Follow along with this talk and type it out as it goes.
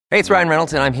Hey, it's Ryan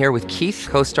Reynolds, and I'm here with Keith,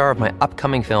 co-star of my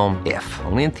upcoming film, If,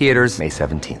 only in theaters May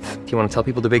 17th. Do you want to tell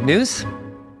people the big news?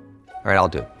 All right, I'll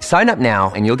do it. Sign up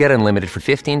now and you'll get unlimited for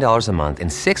 $15 a month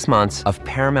and 6 months of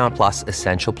Paramount Plus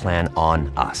Essential Plan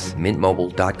on us.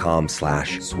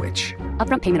 MintMobile.com/switch.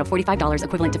 Upfront payment of $45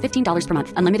 equivalent to $15 per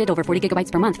month. Unlimited over 40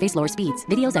 gigabytes per month. Face lower speeds.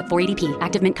 Videos at 480p.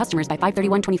 Active Mint customers by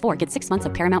 531.24 get 6 months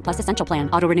of Paramount Plus Essential Plan.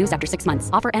 Auto renews after 6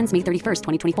 months. Offer ends May 31st,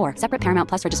 2024. Separate Paramount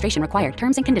Plus registration required.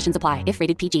 Terms and conditions apply if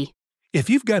rated PG. If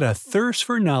you've got a thirst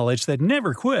for knowledge that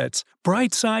never quits,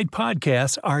 Brightside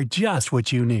Podcasts are just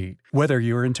what you need. Whether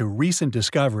you're into recent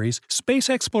discoveries, space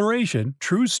exploration,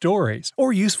 true stories,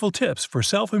 or useful tips for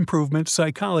self-improvement,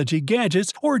 psychology,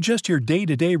 gadgets, or just your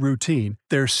day-to-day routine,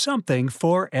 there's something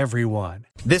for everyone.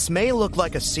 This may look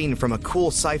like a scene from a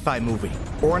cool sci-fi movie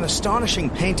or an astonishing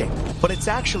painting, but it's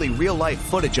actually real-life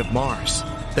footage of Mars,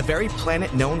 the very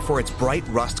planet known for its bright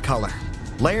rust color.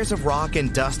 Layers of rock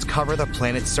and dust cover the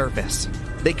planet's surface.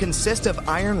 They consist of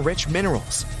iron-rich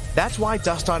minerals. That's why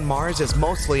dust on Mars is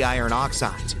mostly iron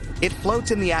oxide. It floats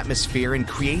in the atmosphere and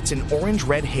creates an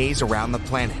orange-red haze around the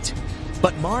planet.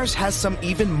 But Mars has some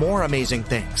even more amazing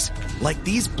things, like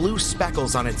these blue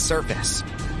speckles on its surface.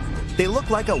 They look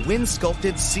like a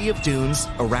wind-sculpted sea of dunes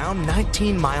around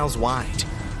 19 miles wide.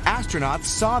 Astronauts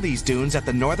saw these dunes at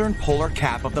the northern polar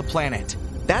cap of the planet.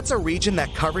 That's a region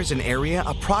that covers an area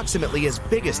approximately as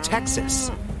big as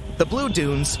Texas. The blue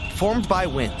dunes, formed by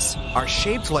winds, are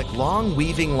shaped like long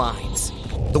weaving lines.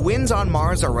 The winds on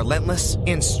Mars are relentless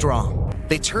and strong.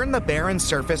 They turn the barren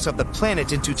surface of the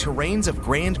planet into terrains of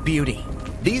grand beauty.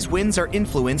 These winds are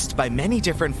influenced by many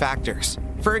different factors.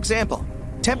 For example,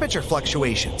 temperature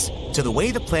fluctuations to the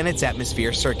way the planet's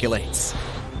atmosphere circulates.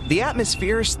 The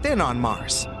atmosphere is thin on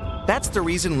Mars. That's the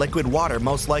reason liquid water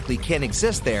most likely can't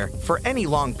exist there for any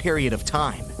long period of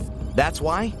time. That's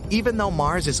why, even though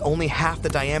Mars is only half the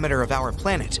diameter of our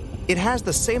planet, it has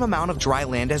the same amount of dry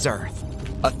land as Earth.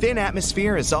 A thin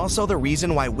atmosphere is also the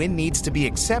reason why wind needs to be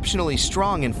exceptionally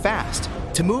strong and fast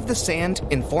to move the sand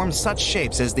and form such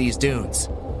shapes as these dunes.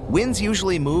 Winds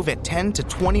usually move at 10 to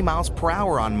 20 miles per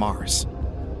hour on Mars.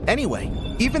 Anyway,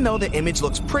 even though the image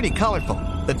looks pretty colorful,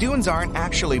 the dunes aren't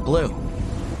actually blue.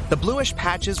 The bluish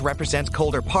patches represent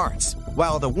colder parts,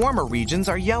 while the warmer regions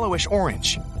are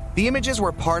yellowish-orange. The images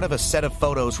were part of a set of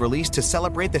photos released to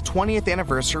celebrate the 20th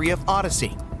anniversary of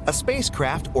Odyssey, a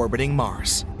spacecraft orbiting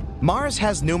Mars. Mars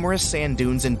has numerous sand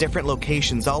dunes in different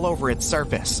locations all over its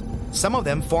surface. Some of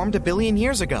them formed 1 billion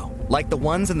years ago, like the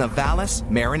ones in the Valles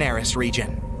Marineris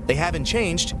region. They haven't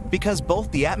changed because both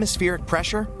the atmospheric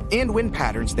pressure and wind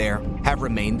patterns there have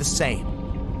remained the same.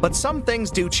 But some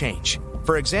things do change.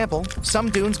 For example,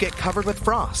 some dunes get covered with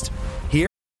frost.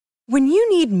 When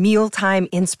you need mealtime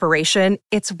inspiration,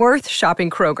 it's worth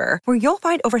shopping Kroger, where you'll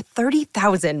find over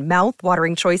 30,000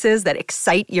 mouth-watering choices that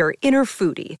excite your inner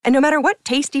foodie. And no matter what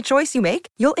tasty choice you make,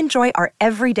 you'll enjoy our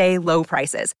everyday low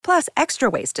prices, plus extra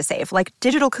ways to save, like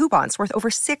digital coupons worth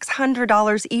over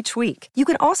 $600 each week. You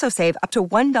can also save up to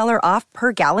 $1 off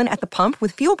per gallon at the pump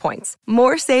with fuel points.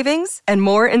 More savings and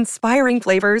more inspiring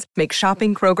flavors make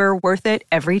shopping Kroger worth it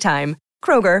every time.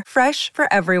 Kroger, fresh for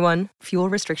everyone. Fuel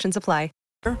restrictions apply.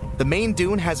 The main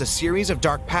dune has a series of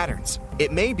dark patterns.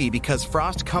 It may be because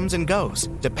frost comes and goes,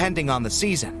 depending on the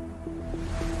season.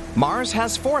 Mars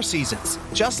has 4 seasons,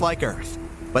 just like Earth,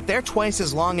 but they're twice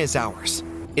as long as ours.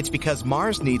 It's because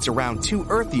Mars needs around 2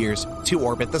 Earth years to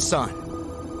orbit the Sun.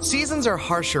 Seasons are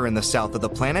harsher in the south of the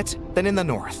planet than in the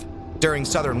north. During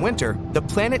southern winter, the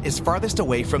planet is farthest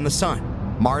away from the Sun.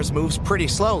 Mars moves pretty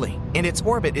slowly, and its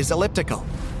orbit is elliptical,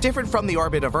 different from the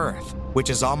orbit of Earth,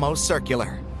 which is almost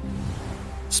circular.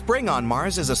 Spring on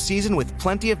Mars is a season with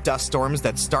plenty of dust storms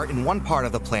that start in one part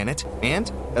of the planet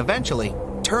and, eventually,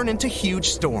 turn into huge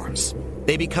storms.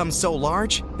 They become so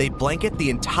large, they blanket the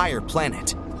entire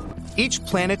planet. Each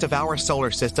planet of our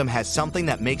solar system has something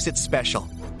that makes it special.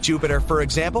 Jupiter, for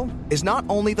example, is not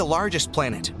only the largest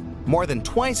planet, more than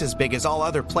twice as big as all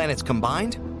other planets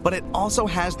combined, but it also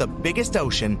has the biggest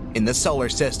ocean in the solar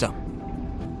system.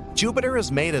 Jupiter is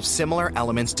made of similar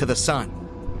elements to the Sun.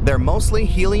 They're mostly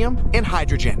helium and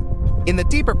hydrogen. In the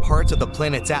deeper parts of the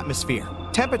planet's atmosphere,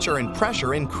 temperature and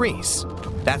pressure increase.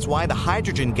 That's why the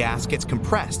hydrogen gas gets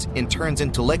compressed and turns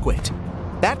into liquid.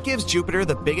 That gives Jupiter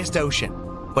the biggest ocean,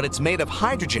 but it's made of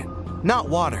hydrogen, not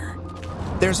water.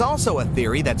 There's also a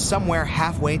theory that somewhere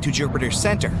halfway to Jupiter's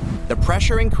center, the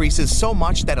pressure increases so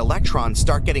much that electrons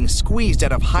start getting squeezed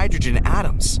out of hydrogen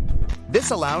atoms.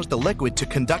 This allows the liquid to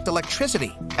conduct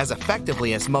electricity as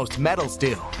effectively as most metals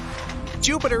do.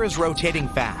 Jupiter is rotating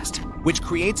fast, which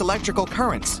creates electrical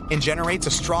currents and generates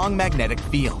a strong magnetic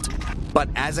field. But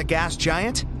as a gas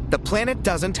giant, the planet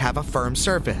doesn't have a firm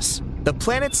surface. The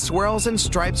planet's swirls and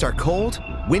stripes are cold,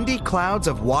 windy clouds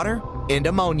of water and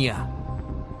ammonia.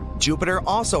 Jupiter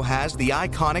also has the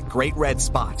iconic Great Red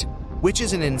Spot, which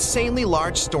is an insanely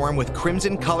large storm with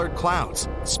crimson-colored clouds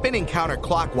spinning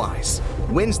counterclockwise.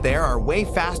 Winds there are way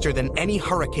faster than any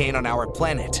hurricane on our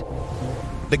planet.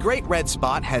 The Great Red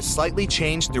Spot has slightly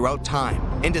changed throughout time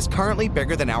and is currently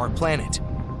bigger than our planet.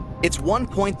 It's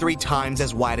 1.3 times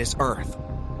as wide as Earth.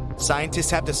 Scientists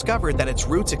have discovered that its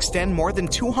roots extend more than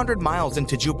 200 miles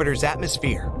into Jupiter's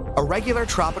atmosphere. A regular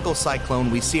tropical cyclone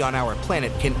we see on our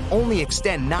planet can only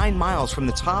extend 9 miles from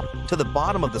the top to the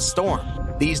bottom of the storm.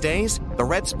 These days, the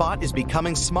red spot is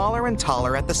becoming smaller and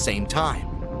taller at the same time.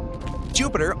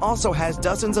 Jupiter also has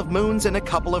dozens of moons and a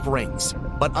couple of rings,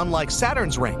 but unlike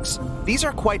Saturn's rings, these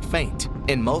are quite faint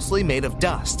and mostly made of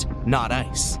dust, not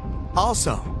ice.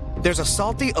 Also, there's a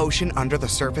salty ocean under the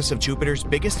surface of Jupiter's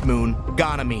biggest moon,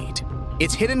 Ganymede.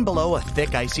 It's hidden below a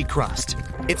thick icy crust.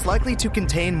 It's likely to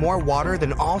contain more water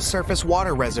than all surface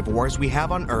water reservoirs we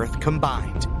have on Earth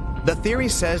combined. The theory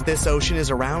says this ocean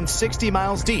is around 60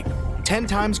 miles deep, 10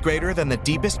 times greater than the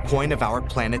deepest point of our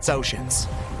planet's oceans.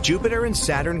 Jupiter and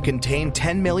Saturn contain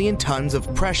 10 million tons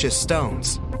of precious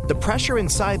stones. The pressure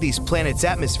inside these planets'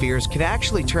 atmospheres can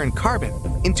actually turn carbon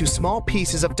into small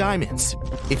pieces of diamonds.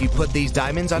 If you put these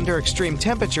diamonds under extreme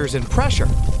temperatures and pressure,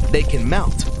 they can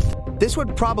melt. This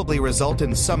would probably result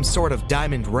in some sort of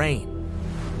diamond rain.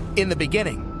 In the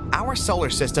beginning, our solar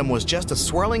system was just a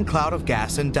swirling cloud of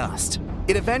gas and dust.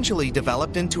 It eventually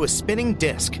developed into a spinning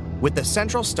disk with the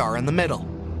central star in the middle.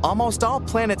 Almost all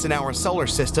planets in our solar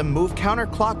system move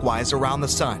counterclockwise around the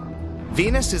sun.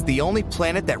 Venus is the only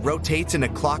planet that rotates in a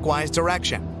clockwise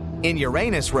direction, and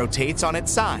Uranus rotates on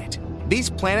its side. These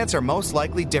planets are most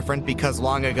likely different because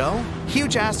long ago,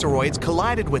 huge asteroids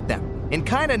collided with them and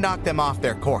kinda knocked them off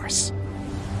their course.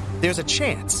 There's a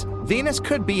chance Venus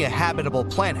could be a habitable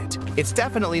planet. It's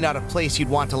definitely not a place you'd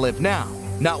want to live now,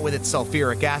 not with its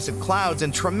sulfuric acid clouds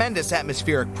and tremendous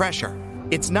atmospheric pressure.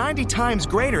 It's 90 times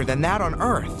greater than that on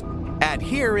Earth. Add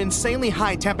here insanely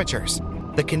high temperatures.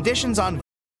 The conditions on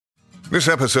This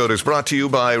episode is brought to you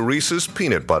by Reese's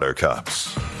Peanut Butter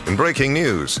Cups. In breaking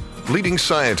news, leading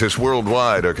scientists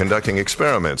worldwide are conducting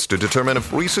experiments to determine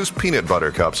if Reese's Peanut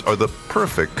Butter Cups are the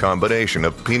perfect combination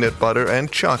of peanut butter and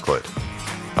chocolate.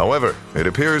 However, it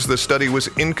appears the study was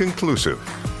inconclusive,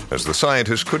 as the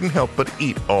scientists couldn't help but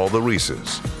eat all the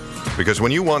Reese's. Because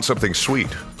when you want something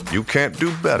sweet, you can't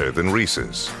do better than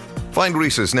Reese's. Find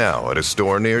Reese's now at a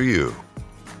store near you.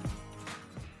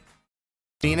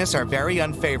 Venus are very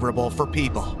unfavorable for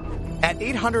people. At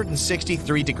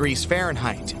 863 degrees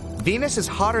Fahrenheit, Venus is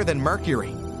hotter than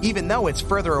Mercury, even though it's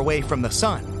further away from the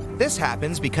sun. This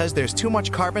happens because there's too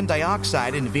much carbon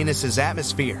dioxide in Venus's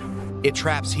atmosphere. It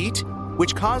traps heat,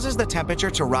 which causes the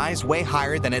temperature to rise way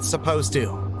higher than it's supposed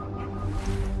to.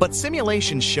 But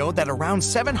simulations showed that around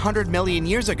 700 million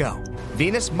years ago,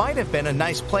 Venus might have been a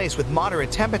nice place with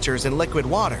moderate temperatures and liquid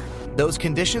water. Those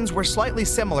conditions were slightly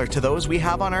similar to those we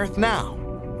have on Earth now.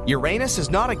 Uranus is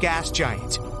not a gas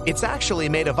giant. It's actually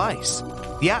made of ice.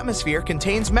 The atmosphere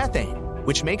contains methane,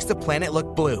 which makes the planet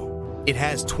look blue. It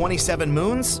has 27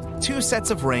 moons, 2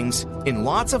 sets of rings, and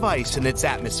lots of ice in its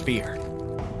atmosphere.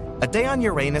 A day on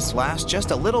Uranus lasts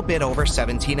just a little bit over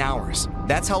 17 hours.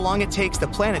 That's how long it takes the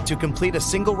planet to complete a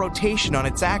single rotation on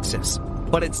its axis.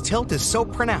 But its tilt is so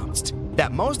pronounced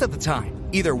that most of the time,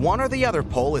 either one or the other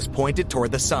pole is pointed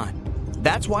toward the sun.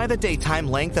 That's why the daytime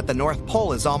length at the North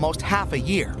Pole is almost half a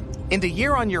year, and a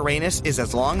year on Uranus is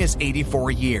as long as 84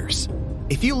 years.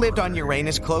 If you lived on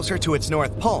Uranus closer to its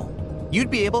North Pole, you'd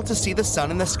be able to see the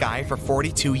sun in the sky for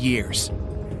 42 years.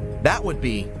 That would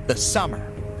be the summer.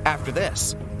 After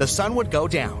this, the sun would go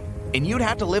down, and you'd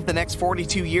have to live the next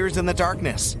 42 years in the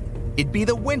darkness. It'd be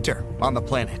the winter on the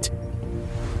planet.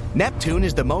 Neptune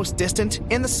is the most distant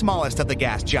and the smallest of the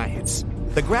gas giants.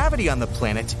 The gravity on the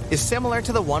planet is similar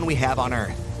to the one we have on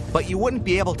Earth, but you wouldn't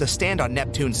be able to stand on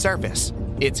Neptune's surface.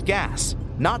 It's gas,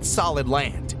 not solid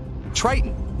land.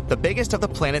 Triton, the biggest of the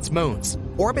planet's moons,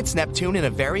 orbits Neptune in a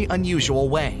very unusual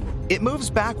way. It moves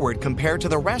backward compared to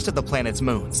the rest of the planet's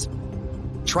moons.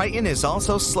 Triton is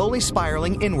also slowly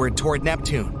spiraling inward toward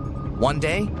Neptune. One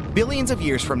day, billions of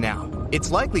years from now, it's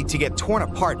likely to get torn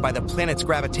apart by the planet's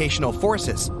gravitational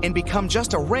forces and become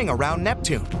just a ring around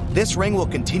Neptune. This ring will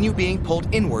continue being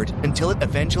pulled inward until it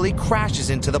eventually crashes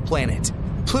into the planet.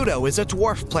 Pluto is a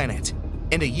dwarf planet,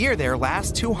 and a year there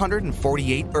lasts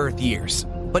 248 Earth years.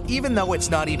 But even though it's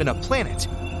not even a planet,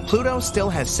 Pluto still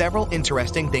has several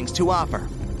interesting things to offer,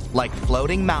 like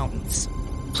floating mountains.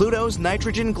 Pluto's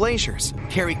nitrogen glaciers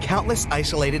carry countless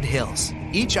isolated hills,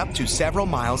 each up to several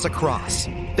miles across.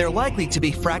 They're likely to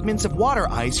be fragments of water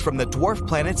ice from the dwarf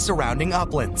planets surrounding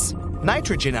uplands.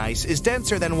 Nitrogen ice is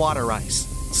denser than water ice,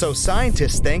 so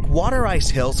scientists think water ice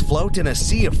hills float in a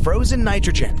sea of frozen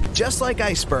nitrogen, just like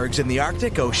icebergs in the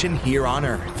Arctic Ocean here on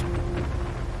Earth.